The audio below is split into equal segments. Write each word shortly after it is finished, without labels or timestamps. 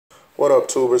What up,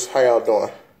 tubers? How y'all doing?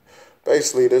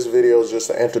 Basically, this video is just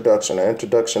an introduction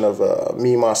of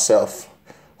me, myself,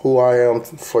 who I am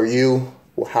for you,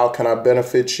 how can I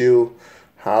benefit you,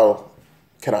 how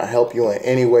can I help you in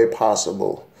any way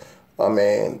possible. I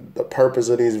mean, the purpose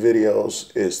of these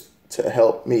videos is to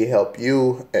help me help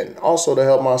you and also to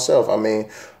help myself. I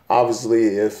mean, obviously,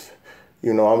 if,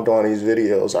 I'm doing these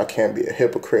videos, I can't be a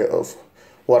hypocrite of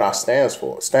what I stand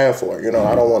for. I don't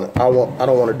want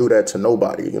to do that to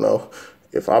nobody.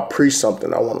 If I preach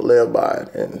something, I want to live by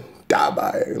it and die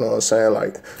by it. You know what I'm saying?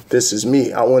 Like, this is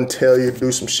me. I wouldn't tell you to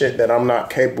do some shit that I'm not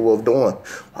capable of doing.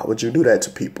 Why would you do that to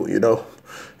people,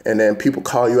 And then people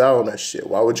call you out on that shit.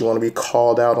 Why would you want to be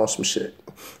called out on some shit,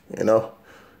 At the end of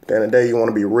the day, you want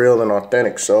to be real and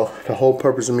authentic. So the whole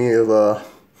purpose of me of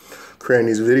creating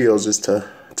these videos is to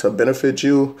benefit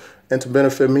you and to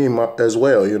benefit me as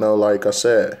well. Like I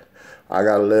said, I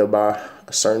got to live by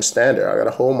a certain standard. I got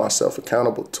to hold myself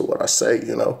accountable to what I say,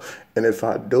 And if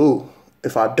I don't,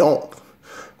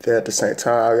 then at the same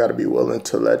time, I got to be willing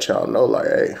to let y'all know, like,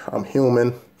 hey, I'm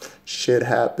human. Shit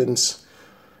happens.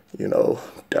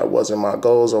 That wasn't my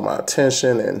goals or my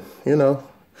intention. And,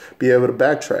 be able to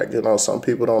backtrack. Some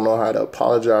people don't know how to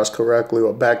apologize correctly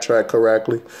or backtrack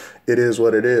correctly. It is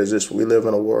what it is. We live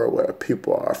in a world where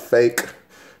people are fake,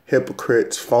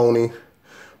 hypocrites, phony.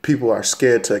 People are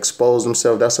scared to expose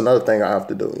themselves. That's another thing I have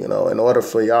to do. In order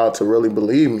for y'all to really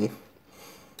believe me,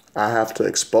 I have to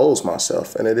expose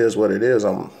myself. And it is what it is.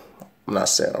 I'm not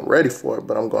saying I'm ready for it,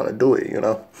 but I'm going to do it,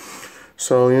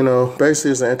 So,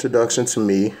 basically it's an introduction to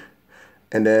me.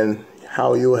 And then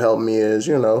how you'll help me is,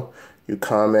 your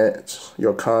comments,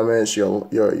 your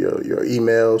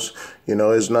emails.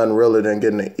 It's nothing realer than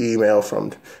getting an email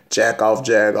from Jag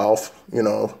Off,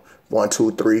 1,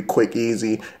 2, 3, quick,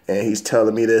 easy, and he's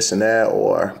telling me this and that,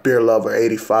 or Beer Lover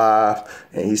 85,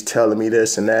 and he's telling me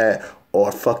this and that, or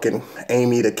fucking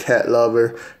Amy the cat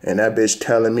lover, and that bitch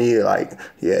telling me like,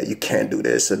 yeah, you can't do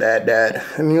this or that,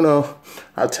 and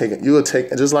I'll take it. You will take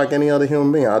it just like any other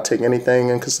human being. I'll take anything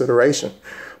in consideration.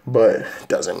 But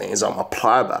doesn't mean I'm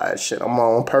apply by it. Shit, I'm my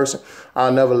own person.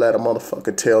 I'll never let a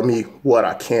motherfucker tell me what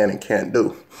I can and can't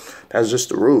do. That's just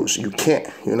the rules. You can't,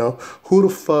 Who the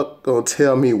fuck gonna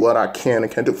tell me what I can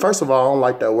and can't do? First of all, I don't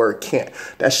like that word can't.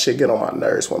 That shit get on my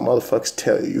nerves when motherfuckers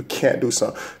tell you can't do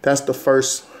something. That's the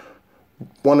first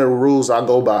one of the rules I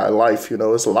go by in life.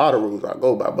 It's a lot of rules I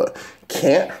go by, but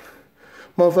can't?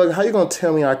 Motherfucker, how you gonna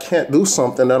tell me I can't do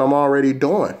something that I'm already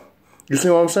doing? You see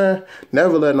what I'm saying?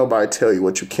 Never let nobody tell you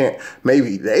what you can't.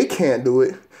 Maybe they can't do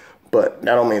it, but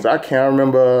that don't mean I can't. I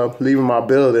remember leaving my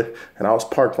building and I was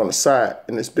parked on the side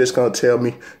and this bitch gonna tell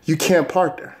me, you can't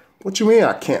park there. What you mean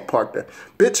I can't park there?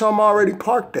 Bitch, I'm already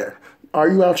parked there. Are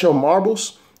you out your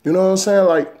marbles? You know what I'm saying?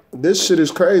 Like, this shit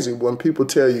is crazy when people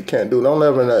tell you can't do. Don't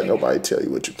ever let nobody tell you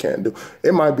what you can't do.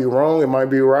 It might be wrong. It might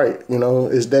be right.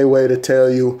 It's their way to tell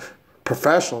you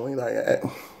professionally, like, hey,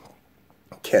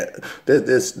 can't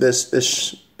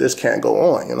this can't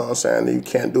go on, you know what I'm saying? You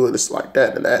can't do it, it's like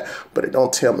that and that, but it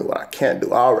don't tell me what I can't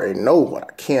do. I already know what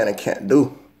I can and can't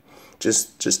do.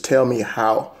 Just tell me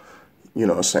how, you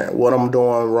know what I'm saying, what I'm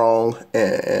doing wrong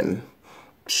and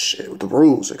shit, the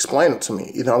rules, explain it to me.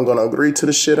 Either I'm gonna agree to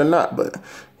the shit or not, but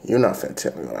you're not finna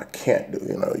tell me what I can't do,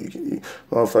 you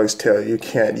motherfuckers tell you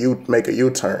can't, you make a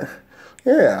U-turn.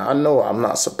 Yeah, I know I'm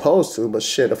not supposed to, but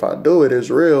shit, if I do it,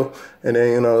 it's real. And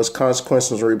then, it's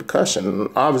consequences and repercussions. And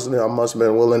obviously, I must have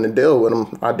been willing to deal with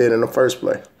them. I did in the first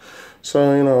place. So,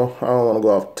 I don't want to go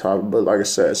off the topic, but like I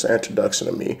said, it's an introduction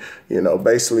to me.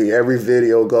 Basically, every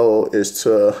video goal is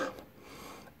to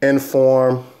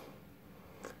inform,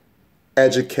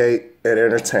 educate, and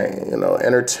entertain.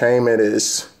 Entertainment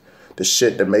is the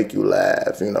shit that make you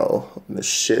laugh, the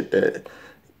shit that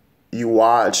you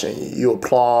watch and you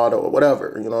applaud or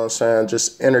whatever, you know what I'm saying?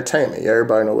 Just entertainment.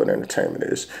 Everybody know what entertainment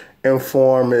is.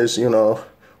 Inform is,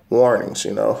 warnings,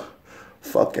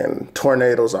 fucking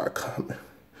tornadoes are coming.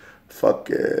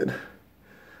 Fucking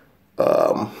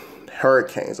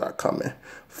hurricanes are coming.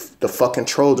 The fucking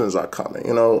Trojans are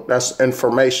coming. That's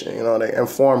information. They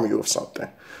inform you of something.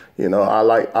 I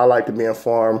like to be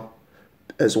informed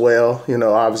as well.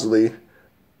 Obviously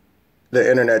the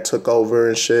internet took over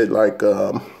and shit, like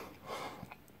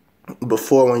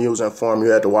before, when you was informed,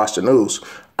 you had to watch the news.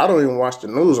 I don't even watch the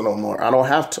news no more. I don't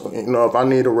have to. If I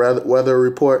need a weather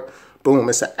report, boom,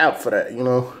 it's an app for that,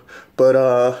 But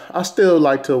I still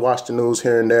like to watch the news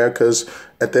here and there because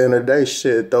at the end of the day,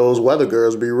 shit, those weather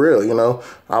girls be real,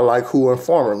 I like who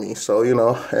informing me. So,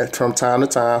 from time to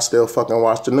time, I still fucking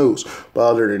watch the news. But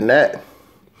other than that,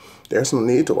 there's no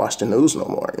need to watch the news no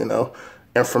more,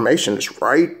 Information is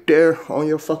right there on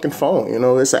your fucking phone.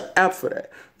 It's an app for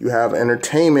that. You have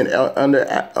entertainment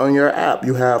on your app.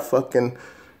 You have fucking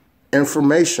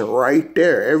information right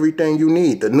there. Everything you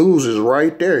need. The news is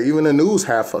right there. Even the news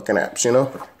have fucking apps, you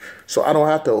know? So I don't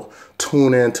have to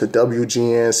tune in to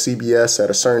WGN, CBS at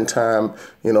a certain time,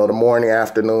 you know, the morning,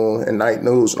 afternoon, and night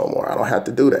news no more. I don't have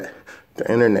to do that.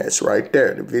 The internet's right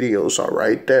there. The videos are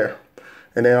right there.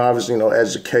 And then obviously, you know,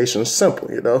 education's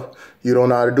simple, you know. You don't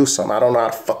know how to do something. I don't know how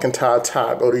to fucking tie a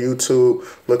tie. Go to YouTube,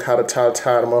 look how to tie a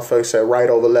tie. The motherfucker said right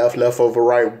over left, left over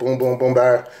right, boom, boom, boom,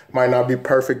 bang. Might not be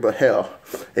perfect, but hell,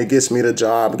 it gets me the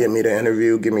job, get me the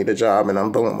interview, get me the job, and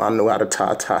I'm boom. I knew how to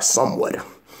tie a tie somewhat,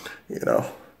 you know.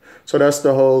 So that's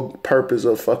the whole purpose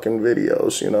of fucking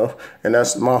videos, you know. And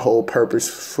that's my whole purpose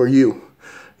for you.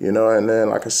 You know, and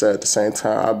then, like I said, at the same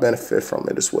time, I benefit from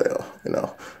it as well. You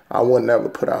know, I would never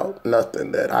put out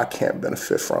nothing that I can't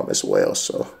benefit from as well.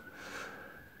 So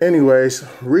anyways,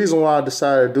 reason why I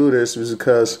decided to do this is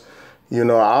because, you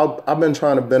know, I've been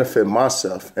trying to benefit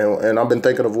myself, and I've been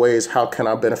thinking of ways, how can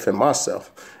I benefit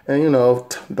myself? And, you know,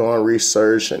 doing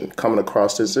research and coming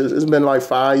across this, it's been like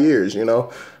 5 years, you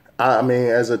know. I mean,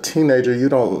 as a teenager, you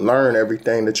don't learn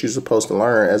everything that you're supposed to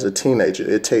learn as a teenager.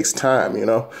 It takes time, you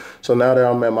know. So now that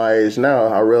I'm at my age now,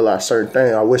 I realize certain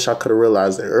things. I wish I could have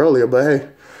realized it earlier, but hey,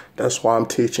 that's why I'm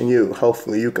teaching you.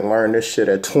 Hopefully you can learn this shit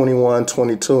at 21,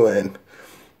 22, and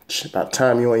by the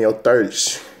time you're in your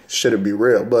 30s, shit'll be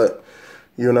real. But,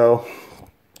 you know,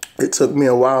 it took me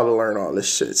a while to learn all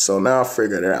this shit. So now I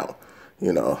figured it out.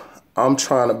 You know, I'm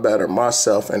trying to better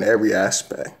myself in every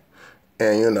aspect.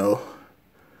 And, you know,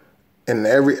 in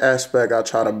every aspect I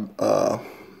try to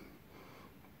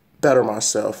better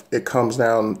myself, it comes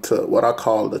down to what I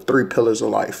call the 3 pillars of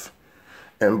life.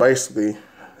 And basically,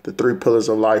 the 3 pillars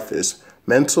of life is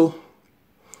mental,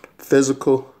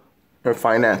 physical, and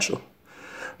financial.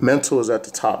 Mental is at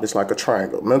the top. It's like a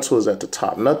triangle. Mental is at the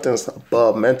top. Nothing's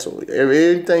above mental.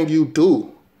 Everything you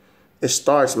do, it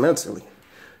starts mentally.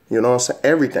 You know what I'm saying?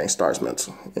 Everything starts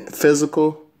mental.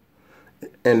 Physical,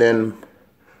 and then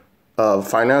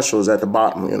financial is at the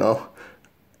bottom, you know.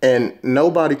 And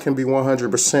nobody can be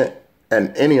 100%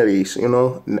 at any of these, you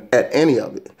know, at any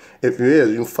of it. If you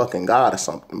is, you fucking God or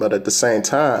something. But at the same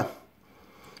time,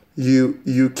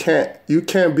 you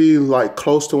can't be like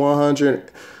close to 100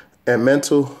 and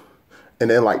mental, and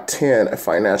then like 10 at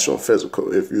financial and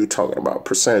physical, if you're talking about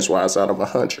percentage-wise out of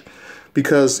 100.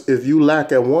 Because if you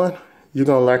lack at one, you're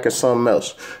going to lack at something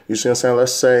else. You see what I'm saying?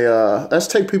 Let's say, let's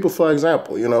take people for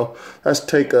example, you know. Let's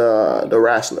take the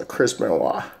wrestler, Chris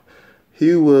Benoit.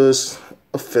 He was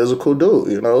a physical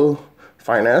dude, you know.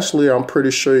 Financially, I'm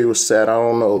pretty sure he was set. I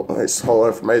don't know his whole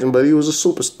information, but he was a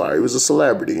superstar. He was a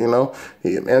celebrity, you know.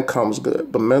 His income was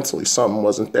good, but mentally something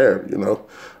wasn't there, you know.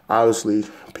 Obviously,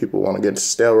 people want to get into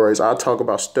steroids. I'll talk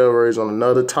about steroids on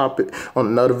another topic, on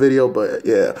another video. But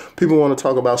yeah, people want to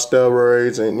talk about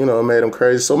steroids and, you know, it made him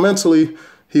crazy. So mentally,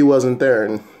 he wasn't there.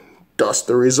 And thus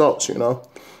the results, you know.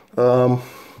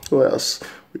 Who else?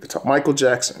 We could talk Michael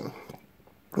Jackson.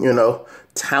 You know,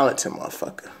 talented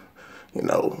motherfucker. You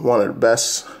know, one of the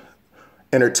best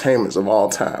entertainers of all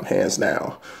time, hands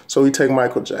down. So we take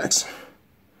Michael Jackson.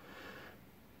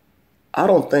 I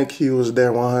don't think he was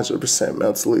there 100%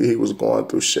 mentally. He was going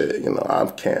through shit. You know, I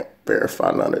can't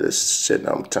verify none of this shit.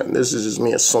 This is just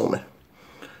me assuming.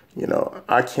 You know,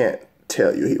 I can't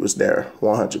tell you he was there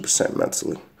 100%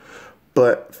 mentally.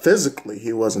 But physically,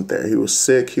 he wasn't there. He was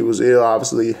sick. He was ill.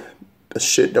 Obviously, the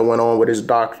shit that went on with his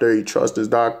doctor, he trusted his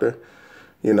doctor.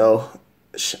 You know,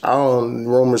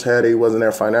 rumors had he wasn't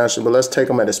there financially. But let's take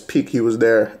him at his peak. He was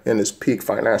there in his peak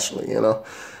financially, you know.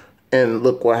 And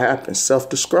look what happened,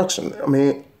 self-destruction. I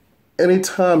mean,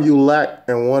 anytime you lack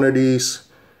in one of these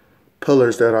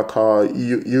pillars that I call,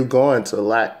 you're going to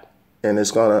lack, and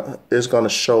it's gonna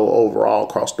show overall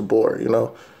across the board, you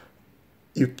know.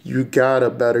 You gotta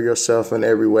better yourself in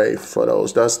every way for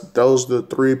those. Those are the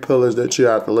 3 pillars that you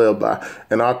have to live by.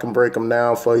 And I can break them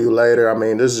down for you later. I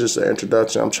mean, this is just an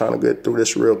introduction. I'm trying to get through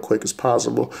this real quick as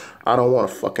possible. I don't want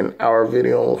a fucking hour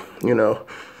video, you know,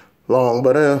 long,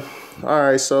 but all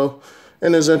right, so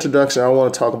in this introduction, I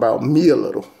want to talk about me a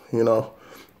little, you know.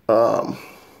 I've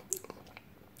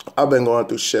been going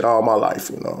through shit all my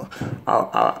life, you know.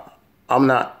 I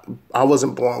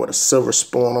wasn't born with a silver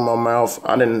spoon in my mouth.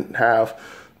 I didn't have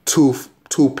two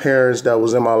parents that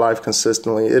was in my life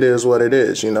consistently. It is what it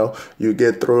is, you know. You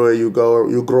get through it, you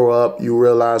grow up, you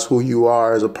realize who you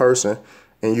are as a person,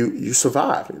 and you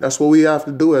survive. That's what we have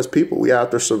to do as people. We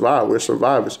have to survive. We're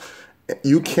survivors.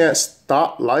 You can't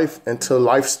stop life until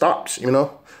life stops, you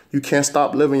know? You can't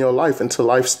stop living your life until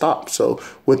life stops. So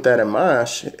with that in mind,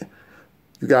 shit,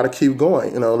 you got to keep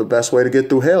going. You know, the best way to get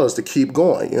through hell is to keep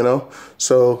going, you know?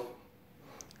 So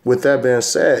with that being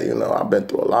said, I've been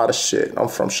through a lot of shit. I'm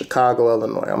from Chicago,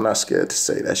 Illinois. I'm not scared to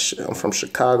say that shit. I'm from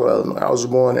Chicago, Illinois. I was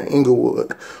born in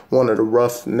Inglewood, one of the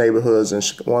rough neighborhoods,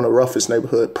 one of the roughest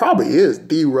neighborhood, probably is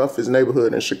the roughest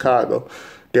neighborhood in Chicago.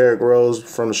 Derrick Rose,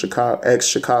 from the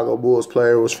ex-Chicago Bulls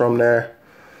player, was from there.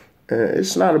 And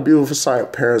it's not a beautiful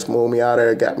sight. Parents moved me out of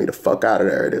there, got me the fuck out of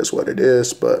there. It is what it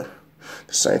is. But at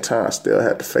the same time, I still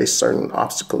had to face certain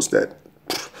obstacles that,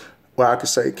 well, I could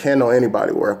say can't know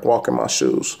anybody walk in my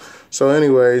shoes. So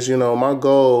anyways, my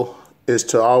goal is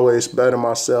to always better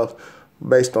myself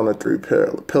based on the three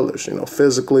pillars,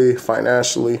 physically,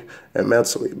 financially, and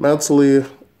mentally. Mentally,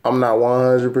 I'm not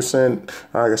 100%.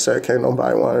 Like I said, can't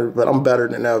nobody 100%, but I'm better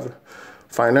than ever.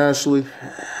 Financially,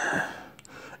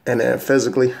 and then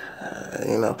physically,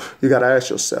 you got to ask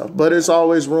yourself. But it's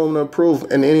always room to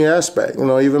improve in any aspect,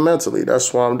 even mentally.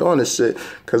 That's why I'm doing this shit,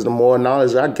 because the more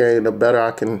knowledge I gain, the better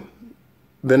I can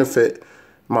benefit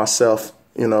myself,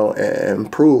 and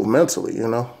improve mentally,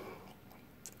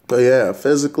 But yeah,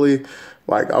 physically,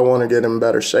 like, I want to get in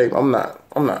better shape. I'm not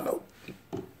no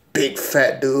big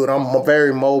fat dude. I'm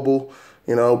very mobile,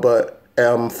 but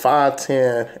I'm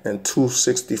 5'10" and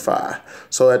 265.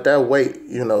 So at that weight,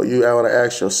 you want to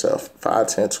ask yourself,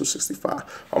 5'10",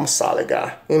 265. I'm a solid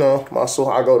guy, muscle.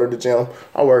 I go to the gym.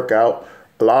 I work out.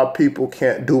 A lot of people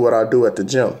can't do what I do at the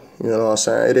gym. You know what I'm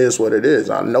saying? It is what it is.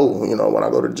 I know, when I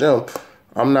go to the gym,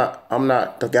 I'm not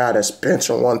the guy that's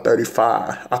benching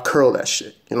 135. I curl that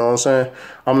shit. You know what I'm saying?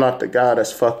 I'm not the guy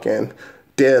that's fucking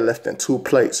deadlifting 2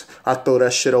 plates. I throw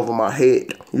that shit over my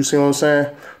head. You see what I'm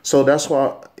saying? So that's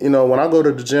why, when I go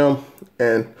to the gym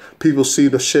and people see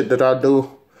the shit that I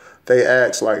do, they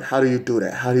ask, like, how do you do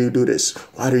that? How do you do this?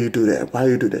 Why do you do that? Why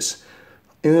do you do this?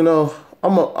 I'm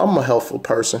a helpful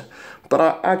person,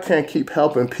 but I can't keep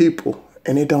helping people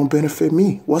and it don't benefit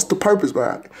me. What's the purpose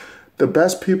behind it? The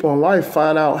best people in life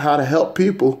find out how to help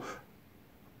people,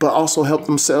 but also help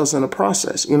themselves in the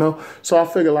process, So I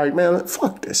figure, like, man,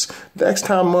 fuck this. The next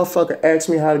time a motherfucker asks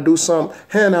me how to do something,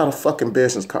 hand out a fucking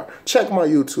business card. Check my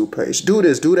YouTube page. Do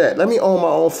this, do that. Let me own my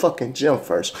own fucking gym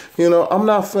first. I'm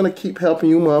not finna keep helping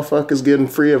you motherfuckers getting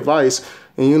free advice.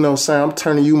 And I'm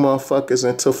turning you motherfuckers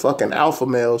into fucking alpha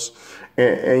males.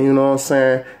 And you know what I'm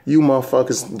saying? You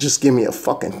motherfuckers just give me a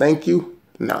fucking thank you.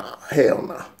 Nah, hell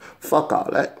nah. Fuck all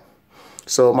that.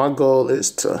 So my goal is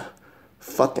to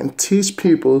fucking teach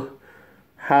people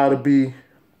how to be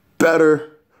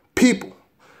better people.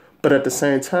 But at the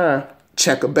same time,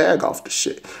 check a bag off the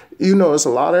shit. It's a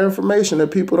lot of information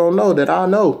that people don't know that I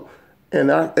know. And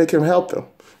it can help them.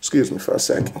 Excuse me for a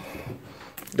second.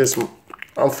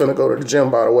 I'm finna go to the gym,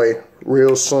 by the way,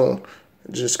 real soon.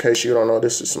 Just in case you don't know,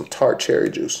 this is some tart cherry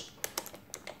juice.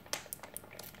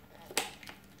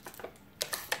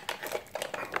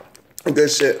 Good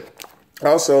shit.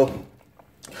 Also,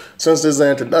 since this is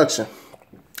an introduction,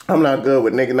 I'm not good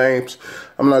with nicknames.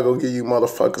 I'm not gonna give you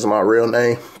motherfuckers my real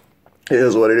name. It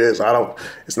is what it is.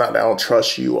 It's not that I don't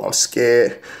trust you or I'm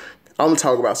scared. I'm gonna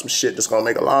talk about some shit that's gonna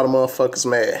make a lot of motherfuckers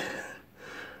mad.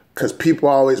 Cause people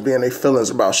always be in their feelings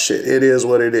about shit. It is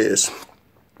what it is.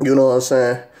 You know what I'm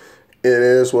saying? It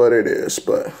is what it is.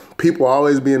 But people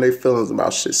always be in their feelings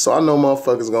about shit. So I know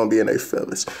motherfuckers gonna be in their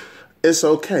feelings. It's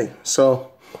okay.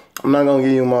 So I'm not gonna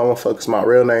give you motherfuckers my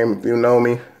real name. If you know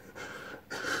me,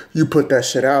 you put that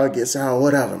shit out, it gets out,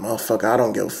 whatever, motherfucker. I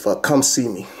don't give a fuck. Come see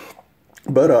me.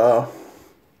 But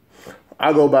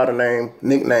I go by the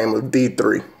nickname of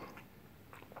D3.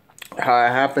 How it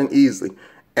happened? Easily.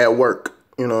 At work.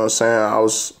 You know what I'm saying? I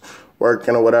was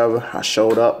working or whatever. I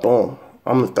showed up, boom.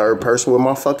 I'm the third person with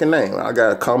my fucking name. I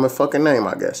got a common fucking name,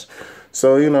 I guess.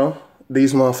 So,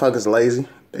 these motherfuckers lazy.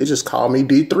 They just call me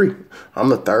D3. I'm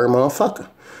the third motherfucker.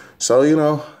 So,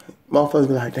 motherfuckers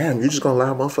be like, damn, you just gonna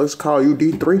allow motherfuckers to call you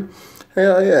D3?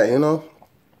 Hell yeah,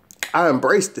 I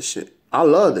embraced the shit. I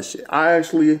love the shit. I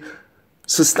actually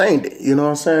sustained it, you know what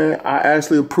I'm saying? I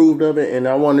actually approved of it and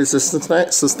I wanted to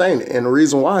sustain it. And the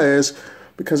reason why is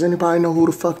because anybody know who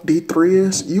the fuck D3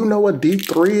 is? You know what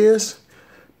D3 is?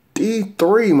 D3,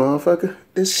 motherfucker.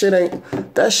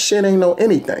 That shit ain't no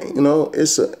anything,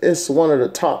 It's one of the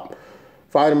top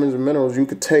vitamins and minerals you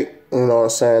could take, you know what I'm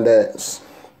saying, that's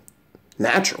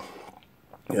natural,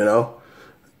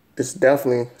 It's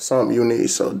definitely something you need.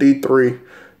 So D3,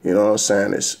 you know what I'm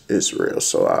saying, it's real.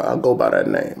 So I go by that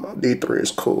name. D3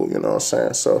 is cool, you know what I'm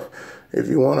saying? So if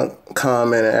you want to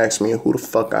comment and ask me who the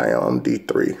fuck I am, I'm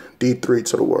D3. D3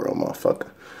 to the world, motherfucker.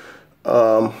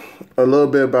 A little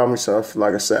bit about myself.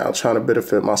 Like I said, I'm trying to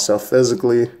benefit myself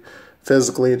physically.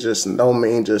 Physically just don't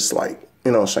mean just like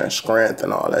you know what I'm saying, strength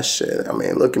and all that shit. I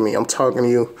mean, look at me. I'm talking to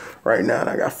you right now and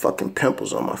I got fucking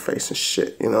pimples on my face and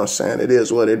shit. You know what I'm saying? It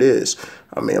is what it is.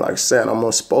 I mean, like I said, I'm going to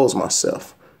expose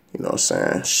myself. You know what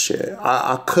I'm saying? Shit.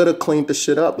 I could have cleaned the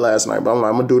shit up last night, but I'm like,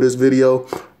 I'm going to do this video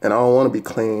and I don't want to be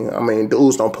clean. I mean,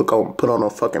 dudes don't put on no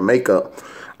fucking makeup.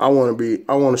 I want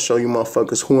to show you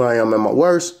motherfuckers who I am at my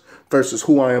worst versus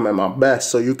who I am at my best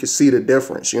so you can see the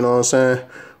difference. You know what I'm saying?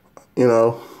 You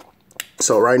know?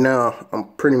 So right now, I'm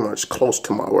pretty much close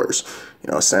to my worst. You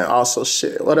know what I'm saying? Also,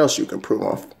 shit, what else you can prove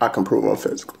on? I can prove on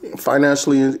physically.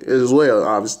 Financially as well,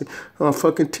 obviously. I'm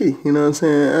fucking teeth, you know what I'm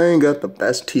saying? I ain't got the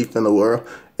best teeth in the world.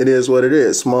 It is what it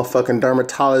is. Motherfucking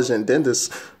dermatologist and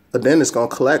dentist, a dentist gonna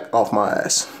collect off my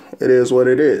ass. It is what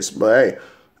it is. But hey,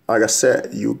 like I said,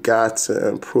 you got to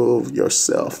improve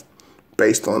yourself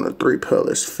based on the 3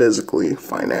 pillars: physically,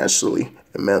 financially,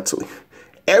 and mentally.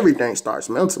 Everything starts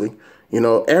mentally. You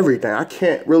know, everything. I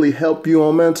can't really help you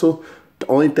on mental. The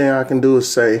only thing I can do is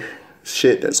say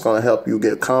shit that's going to help you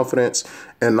get confidence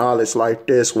and knowledge like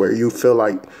this, where you feel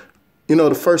like, you know,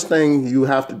 the first thing you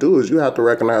have to do is you have to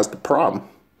recognize the problem.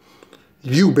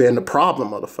 You being the problem,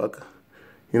 motherfucker.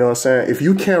 You know what I'm saying? If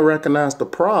you can't recognize the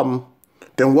problem,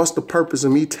 then what's the purpose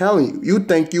of me telling you? You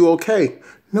think you okay.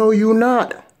 No, you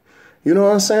not. You know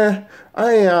what I'm saying?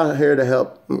 I ain't out here to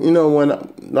help. You know,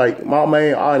 when, like, my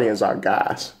main audience are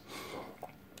guys.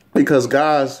 Because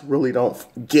guys really don't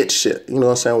get shit. You know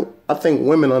what I'm saying? I think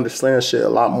women understand shit a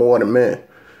lot more than men.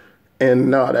 And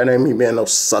no, that ain't me being no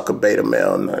sucker beta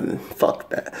male or nothing. Fuck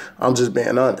that. I'm just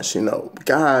being honest, you know.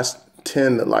 Guys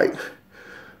tend to, like,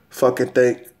 fucking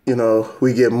think, you know,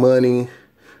 we get money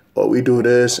or we do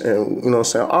this. And, you know what I'm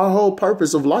saying? Our whole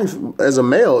purpose of life as a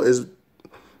male is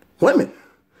women.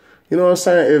 You know what I'm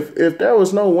saying? If there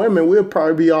was no women, we'd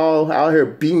probably be all out here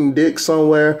beating dick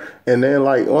somewhere. And then,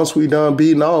 like, once we done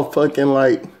beating off, fucking,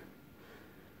 like,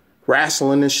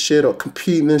 wrestling and shit or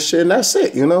competing and shit. And that's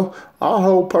it, you know? Our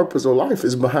whole purpose of life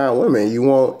is behind women.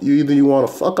 Either you want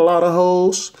to fuck a lot of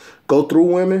hoes, go through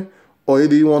women, or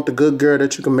either you want the good girl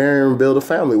that you can marry and build a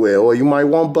family with. Or you might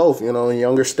want both, you know, in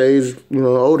younger stage, you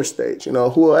know, older stage, you know,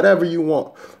 whatever you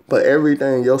want. But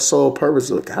everything, your sole purpose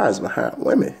of guys behind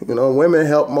women. You know, women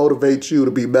help motivate you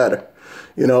to be better.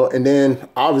 You know, and then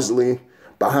obviously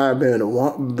behind behind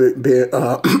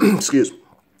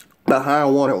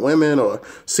wanting women or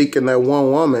seeking that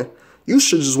one woman, you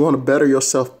should just want to better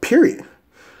yourself, period.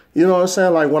 You know what I'm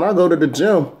saying? Like when I go to the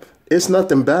gym, it's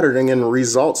nothing better than getting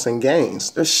results and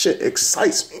gains. That shit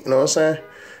excites me, you know what I'm saying?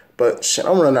 But shit,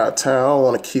 I'm running out of time. I don't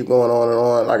want to keep going on and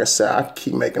on. Like I said, I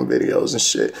keep making videos and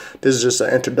shit. This is just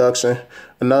an introduction.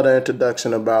 Another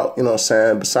introduction about, you know what I'm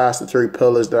saying, besides the 3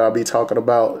 pillars that I'll be talking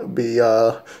about, be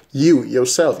you,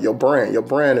 yourself, your brand. Your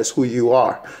brand is who you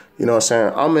are. You know what I'm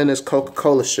saying? I'm in this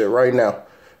Coca-Cola shit right now.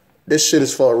 This shit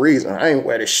is for a reason. I ain't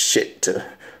wear this shit to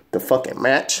the fucking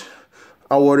match.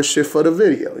 I wore this shit for the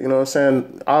video. You know what I'm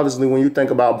saying? Obviously, when you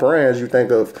think about brands, you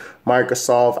think of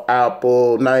Microsoft,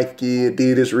 Apple, Nike,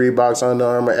 Adidas, Reebok, Under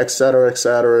Armour, etc.,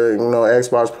 etc. You know,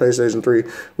 Xbox, PlayStation 3.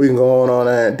 We can go on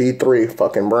that D3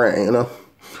 fucking brand, you know?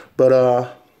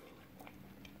 But,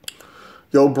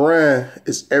 your brand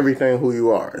is everything who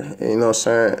you are. You know what I'm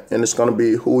saying? And it's going to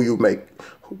be who you make,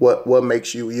 what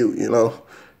makes you, you know?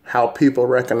 How people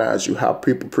recognize you, how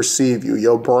people perceive you,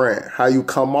 your brand, how you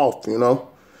come off, you know?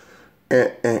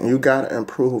 And you got to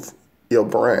improve your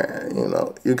brand, you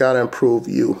know. You got to improve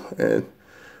you. And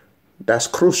that's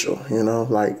crucial, you know.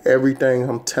 Like everything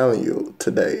I'm telling you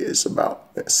today is about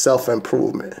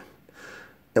self-improvement.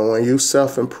 And when you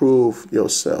self-improve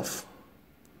yourself,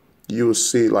 you will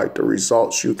see like the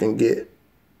results you can get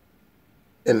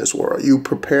in this world. You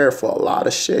prepare for a lot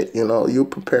of shit, you know. You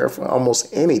prepare for almost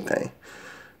anything.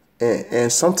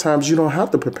 And sometimes you don't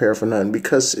have to prepare for nothing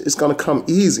because it's going to come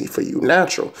easy for you,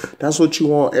 natural. That's what you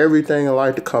want, everything in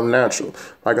life to come natural.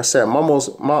 Like I said,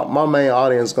 my main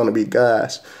audience is going to be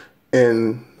guys.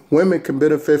 And women can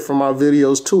benefit from my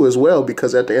videos too as well,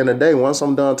 because at the end of the day, once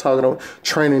I'm done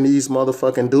training these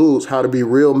motherfucking dudes how to be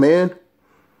real men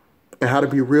and how to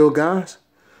be real guys,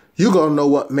 you're going to know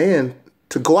what man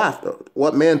to go after,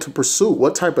 what man to pursue,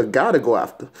 what type of guy to go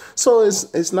after. So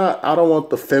it's not, I don't want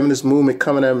the feminist movement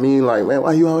coming at me like, man,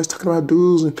 why you always talking about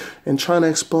dudes and trying to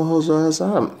expose us?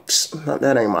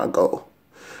 That ain't my goal.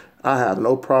 I have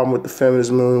no problem with the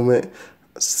feminist movement.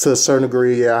 To a certain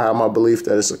degree, yeah, I have my belief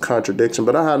that it's a contradiction,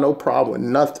 but I have no problem with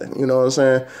nothing, you know what I'm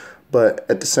saying? But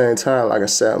at the same time, like I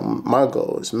said, my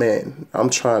goal is, man, I'm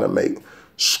trying to make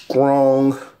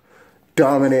strong,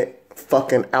 dominant,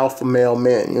 fucking alpha male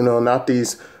men, you know, not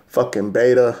these fucking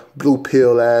beta blue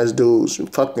pill ass dudes,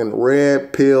 fucking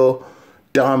red pill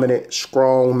dominant,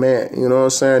 strong man. You know what I'm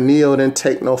saying? Neo didn't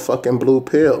take no fucking blue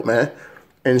pill, man.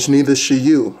 And neither should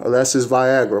you, unless it's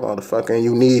Viagra, motherfucker, and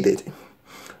you need it.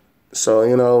 So,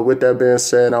 you know, with that being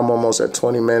said, I'm almost at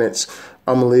 20 minutes.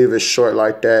 I'm going to leave it short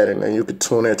like that, and then you can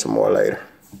tune into more later.